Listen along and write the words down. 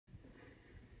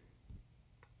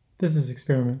This is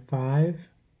experiment 5,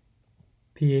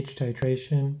 pH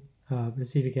titration of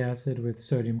acetic acid with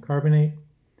sodium carbonate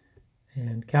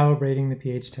and calibrating the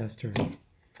pH tester.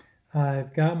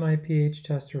 I've got my pH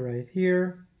tester right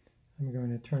here. I'm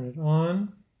going to turn it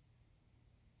on.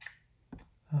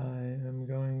 I am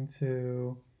going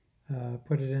to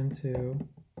put it into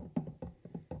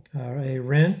a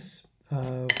rinse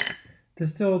of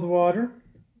distilled water.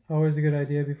 Always a good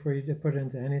idea before you put it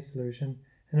into any solution.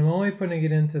 And I'm only putting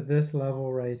it into this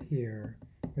level right here,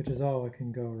 which is all it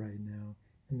can go right now.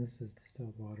 And this is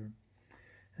distilled water.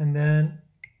 And then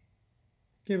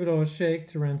give it a little shake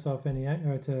to rinse off any,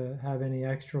 or to have any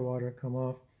extra water come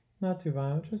off. Not too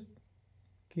violent, just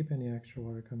keep any extra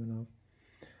water coming off.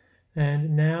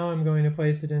 And now I'm going to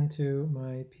place it into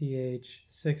my pH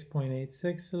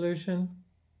 6.86 solution.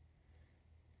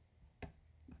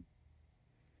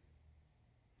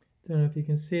 Don't know if you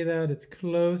can see that. It's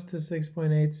close to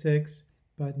 6.86,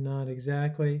 but not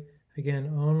exactly.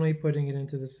 Again, only putting it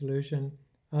into the solution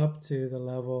up to the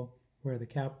level where the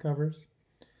cap covers.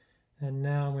 And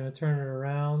now I'm going to turn it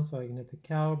around so I can hit the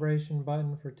calibration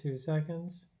button for 2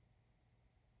 seconds.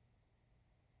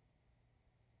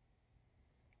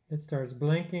 It starts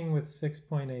blinking with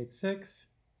 6.86.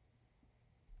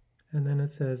 And then it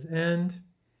says end.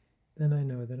 Then I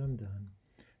know that I'm done.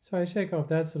 So I shake off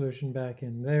that solution back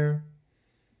in there,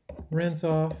 rinse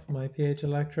off my pH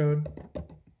electrode,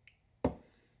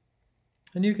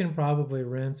 and you can probably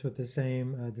rinse with the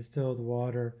same distilled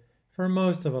water for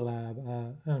most of a lab.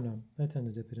 I don't know, I tend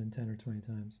to dip it in 10 or 20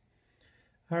 times.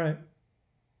 All right,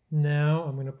 now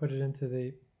I'm going to put it into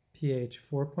the pH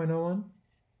 4.01.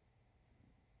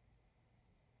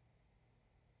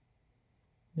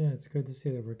 Yeah, it's good to see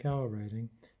that we're calibrating.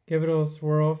 Give it a little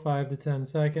swirl, 5 to 10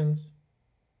 seconds.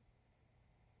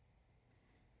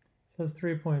 It says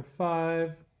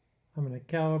 3.5. I'm going to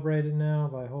calibrate it now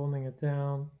by holding it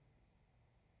down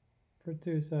for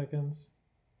 2 seconds.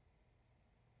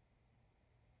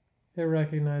 It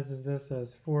recognizes this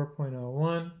as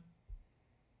 4.01.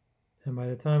 And by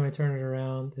the time I turn it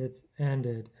around, it's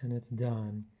ended and it's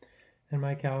done. And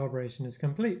my calibration is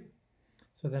complete.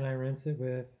 So then I rinse it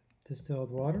with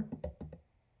distilled water.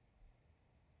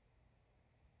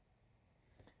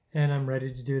 And I'm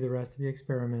ready to do the rest of the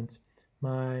experiment.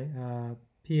 My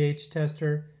pH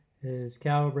tester is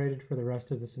calibrated for the rest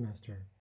of the semester.